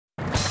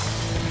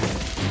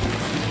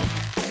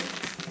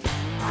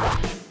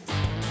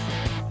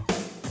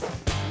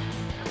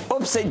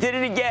Whoops, they did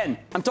it again.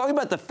 I'm talking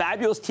about the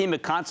fabulous team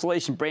at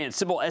Constellation brand,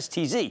 symbol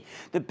STZ,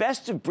 the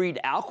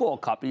best-of-breed alcohol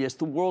company that's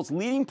the world's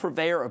leading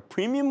purveyor of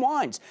premium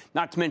wines,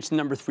 not to mention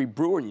the #3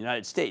 brewer in the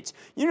United States.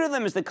 You know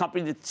them as the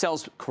company that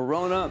sells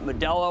Corona,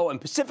 Modelo,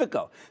 and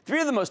Pacifico,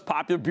 three of the most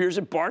popular beers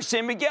at Bar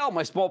San Miguel,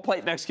 my small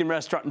plate Mexican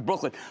restaurant in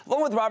Brooklyn,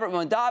 along with Robert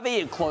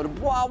Mondavi and Clos de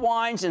Bois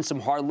wines and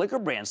some hard liquor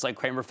brands like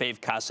Cramer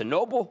fave Casa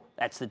Noble,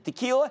 that's the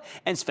tequila,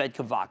 and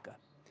Svedka vodka.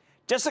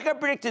 Just like I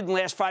predicted in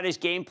last Friday's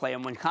game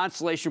plan, when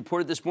Constellation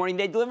reported this morning,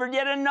 they delivered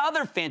yet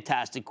another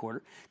fantastic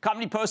quarter.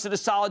 Company posted a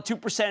solid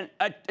 2-cent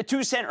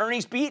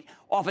earnings beat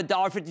off a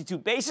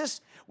 $1.52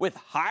 basis, with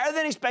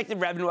higher-than-expected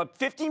revenue up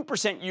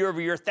 15%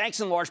 year-over-year, thanks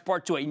in large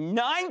part to a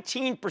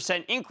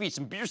 19% increase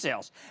in beer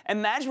sales.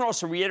 And management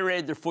also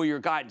reiterated their full-year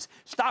guidance.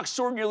 Stocks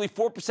soared nearly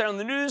 4% on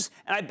the news,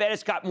 and I bet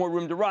it's got more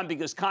room to run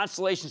because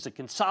Constellation's a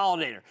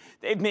consolidator.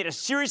 They've made a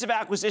series of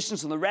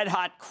acquisitions in the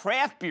red-hot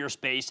craft beer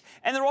space,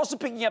 and they're also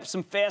picking up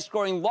some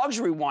fast-growing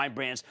luxury wine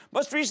brands,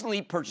 most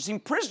recently purchasing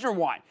Prisoner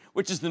Wine,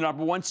 which is the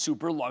 #1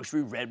 super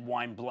luxury red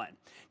wine blend.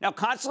 Now,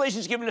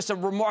 Constellation's given us a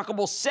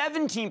remarkable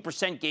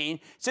 17% gain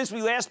since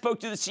we last spoke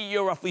to the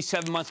CEO roughly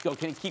 7 months ago.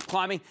 Can it keep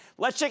climbing?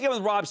 Let's check in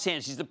with Rob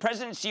Sands. He's the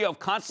president and CEO of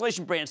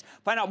Constellation Brands.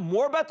 Find out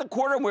more about the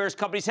quarter and where his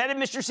company's headed.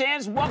 Mr.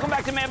 Sands, welcome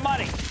back to Mad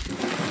Money.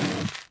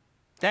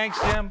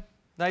 Thanks, Jim.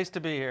 Nice to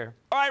be here.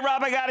 All right,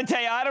 Rob, I got to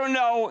tell you, I don't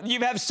know.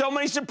 You have so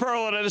many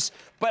superlatives,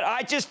 but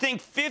I just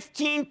think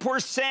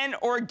 15%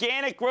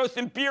 organic growth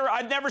in beer,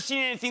 I've never seen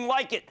anything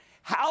like it.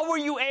 How were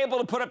you able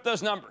to put up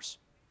those numbers?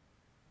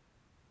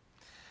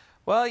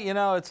 Well, you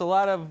know, it's a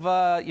lot of,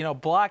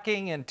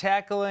 blocking and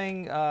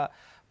tackling.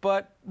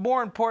 But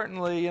more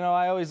importantly, you know,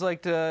 I always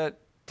like to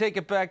take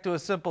it back to a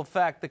simple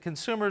fact. The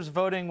consumer's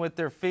voting with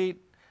their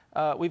feet.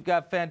 We've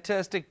got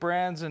fantastic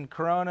brands in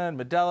Corona and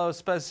Modelo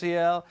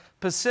Especial.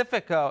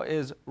 Pacifico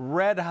is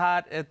red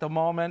hot at the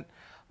moment.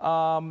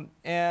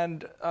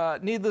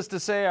 Needless to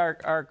say,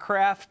 our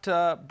craft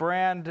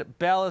brand,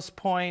 Ballast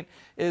Point,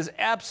 is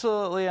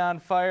absolutely on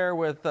fire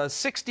with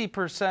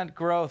 60%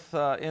 growth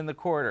in the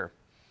quarter.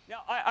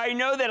 Now, I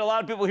know that a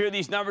lot of people hear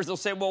these numbers, they'll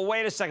say, well,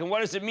 wait a second,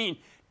 what does it mean?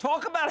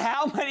 Talk about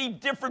how many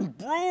different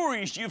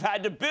breweries you've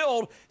had to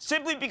build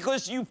simply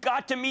because you've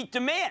got to meet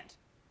demand.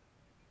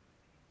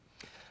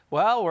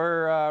 Well,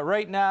 we're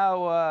right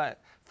now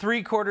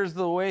 3/4 of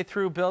the way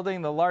through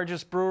building the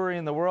largest brewery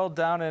in the world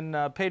down in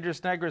Piedras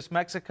Negras,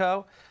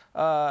 Mexico.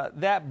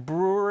 That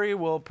brewery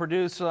will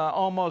produce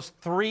almost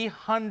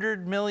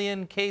 300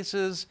 million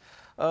cases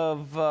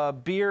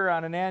of beer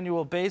on an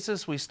annual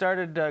basis. We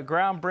started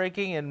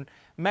groundbreaking in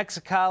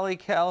Mexicali,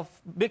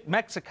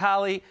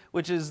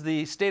 which is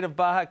the state of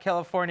Baja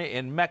California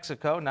in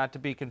Mexico, not to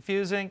be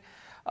confusing.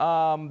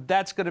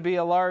 That's going to be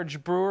a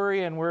large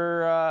brewery, and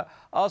we're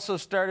also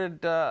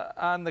started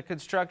on the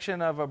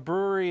construction of a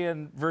brewery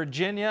in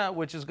Virginia,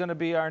 which is going to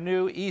be our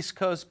new East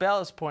Coast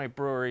Ballast Point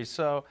brewery.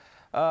 So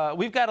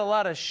we've got a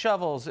lot of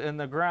shovels in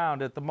the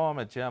ground at the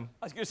moment, Jim.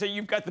 I was going to say,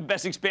 you've got the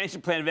best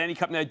expansion plan of any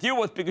company I deal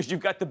with because you've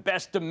got the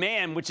best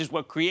demand, which is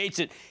what creates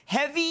it.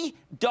 Heavy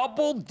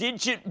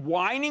double-digit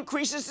wine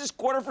increases this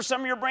quarter for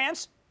some of your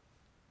brands?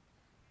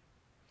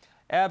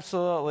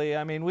 Absolutely.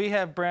 I mean, we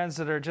have brands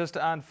that are just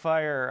on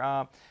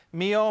fire.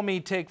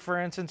 Meiomi, take for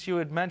instance, you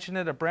had mentioned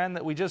it, a brand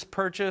that we just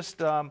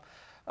purchased, a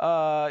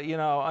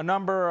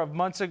number of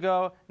months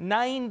ago.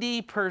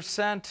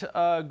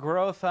 90%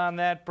 growth on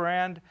that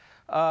brand.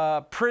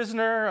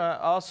 Prisoner,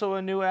 also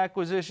a new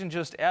acquisition,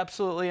 just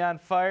absolutely on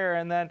fire.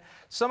 And then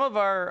some of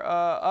our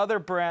other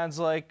brands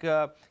like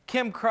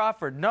Kim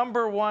Crawford,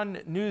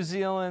 #1 New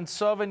Zealand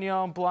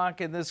Sauvignon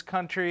Blanc in this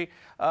country,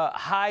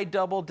 high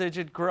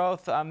double-digit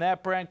growth on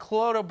that brand.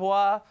 Clos de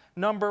Bois,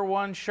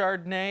 #1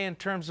 Chardonnay in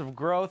terms of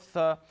growth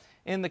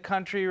in the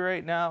country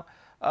right now.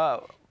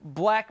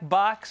 Black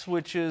Box,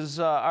 which is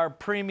our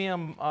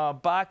premium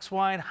box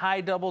wine,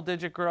 high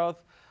double-digit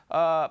growth.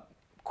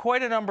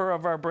 Quite a number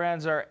of our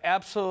brands are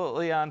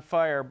absolutely on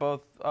fire,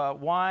 both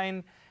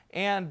wine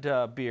and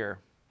beer.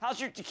 How's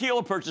your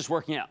tequila purchase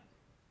working out?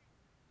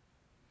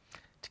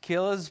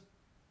 Tequila's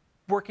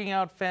working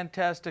out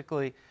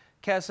fantastically.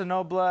 Casa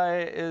Noble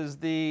is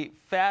the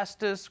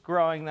fastest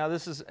growing. Now,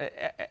 this is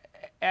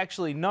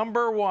actually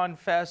 #1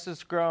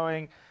 fastest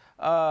growing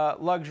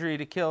luxury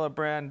tequila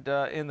brand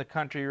in the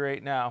country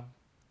right now.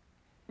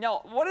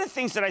 Now, one of the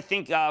things that I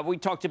think we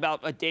talked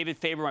about, David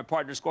Faber, my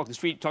partner, Squawk the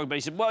Street, talked about,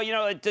 he said, well, you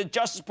know, at the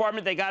Justice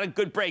Department, they got a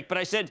good break. But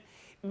I said,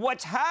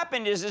 what's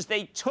happened is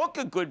they took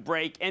a good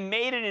break and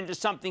made it into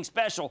something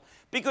special.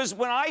 Because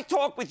when I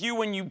talked with you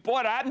when you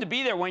bought, I happened to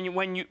be there when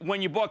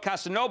you bought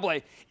Casa Noble,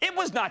 it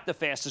was not the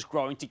fastest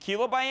growing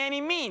tequila by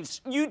any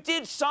means. You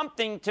did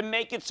something to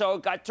make it so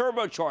it got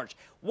turbocharged.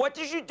 What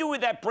did you do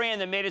with that brand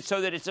that made it so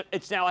that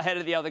it's now ahead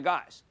of the other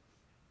guys?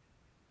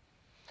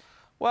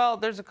 Well,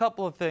 there's a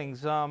couple of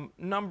things.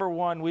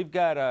 #1, we've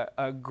got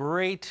a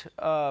great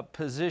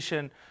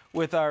position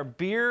with our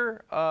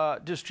beer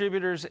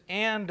distributors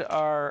and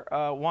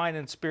our wine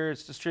and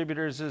spirits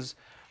distributors. Is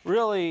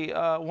really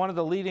one of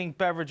the leading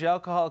beverage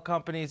alcohol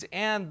companies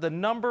and the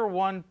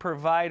 #1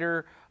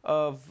 provider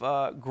of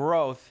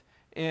growth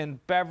in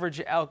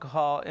beverage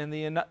alcohol in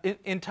the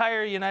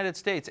entire United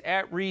States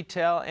at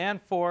retail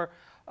and for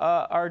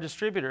our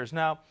distributors.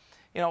 Now,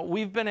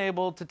 we've been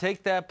able to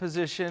take that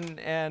position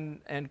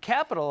and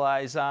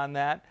capitalize on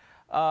that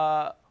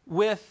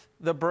with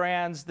the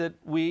brands that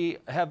we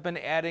have been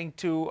adding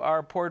to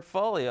our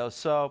portfolio.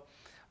 So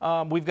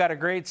we've got a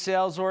great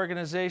sales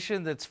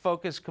organization that's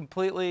focused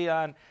completely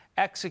on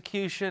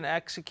execution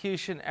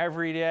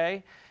every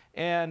day.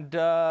 And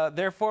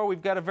therefore,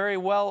 we've got a very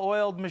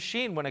well-oiled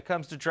machine when it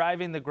comes to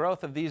driving the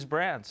growth of these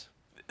brands.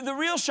 The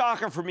real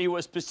shocker for me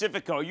was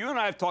Pacifico. You and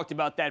I have talked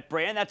about that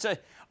brand.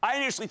 I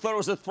initially thought it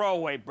was a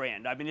throwaway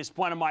brand. I mean, it's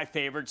one of my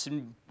favorites,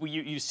 and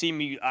you see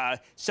me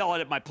sell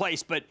it at my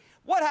place. But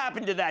what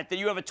happened to that? That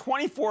you have a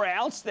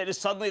 24-ounce that is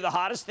suddenly the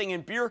hottest thing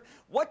in beer?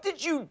 What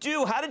did you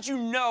do? How did you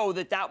know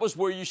that that was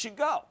where you should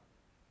go?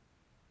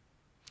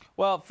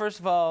 Well, first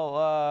of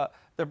all,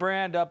 the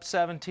brand up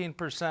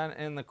 17%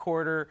 in the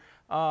quarter.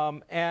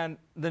 And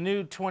the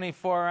new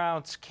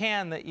 24-ounce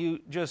can that you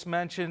just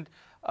mentioned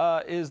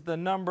is the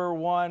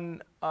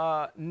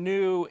 #1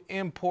 new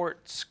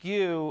import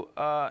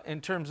SKU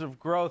in terms of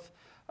growth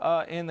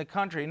in the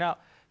country. Now,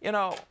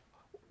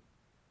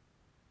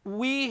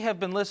 we have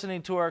been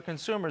listening to our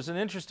consumers, and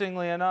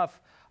interestingly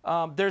enough,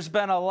 there's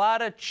been a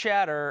lot of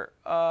chatter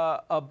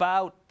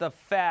about the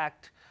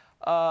fact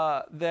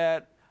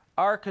that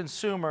our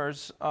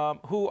consumers,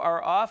 who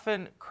are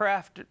often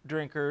craft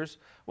drinkers,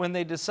 when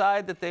they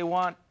decide that they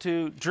want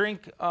to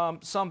drink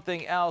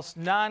something else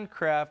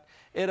non-craft,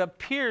 it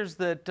appears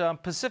that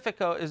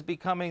Pacifico is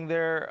becoming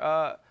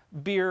their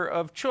beer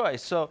of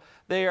choice. So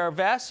they are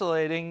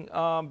vacillating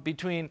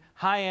between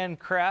high-end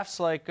crafts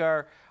like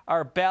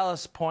our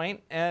Ballast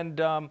Point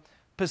and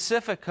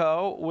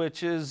Pacifico,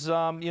 which is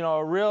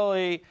a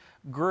really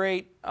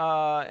great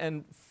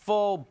and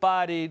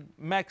full-bodied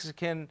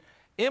Mexican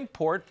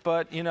import,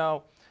 but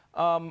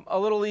a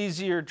little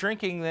easier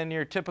drinking than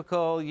your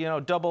typical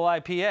double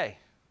IPA.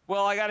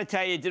 Well, I got to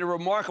tell you did a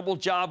remarkable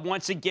job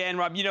once again,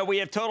 Rob. We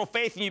have total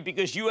faith in you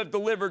because you have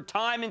delivered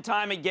time and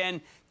time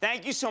again.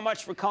 Thank you so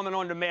much for coming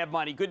on to Mad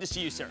Money. Good to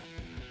see you, sir.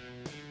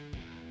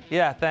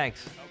 Yeah,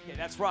 thanks. Okay,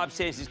 that's Rob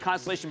Sayers. He's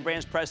Constellation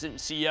Brands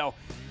President and CEO.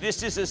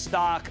 This is a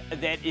stock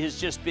that has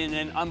just been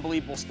an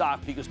unbelievable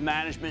stock because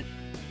management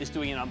is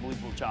doing an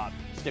unbelievable job.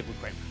 Stick with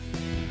Cramer.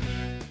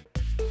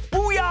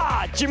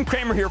 Booyah! Jim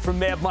Cramer here from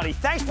Mad Money.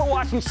 Thanks for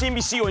watching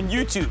CNBC on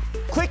YouTube.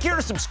 Click here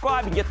to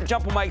subscribe and get the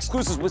jump on my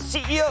exclusives with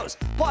CEOs,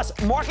 plus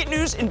market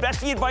news,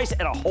 investing advice,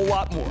 and a whole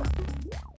lot more.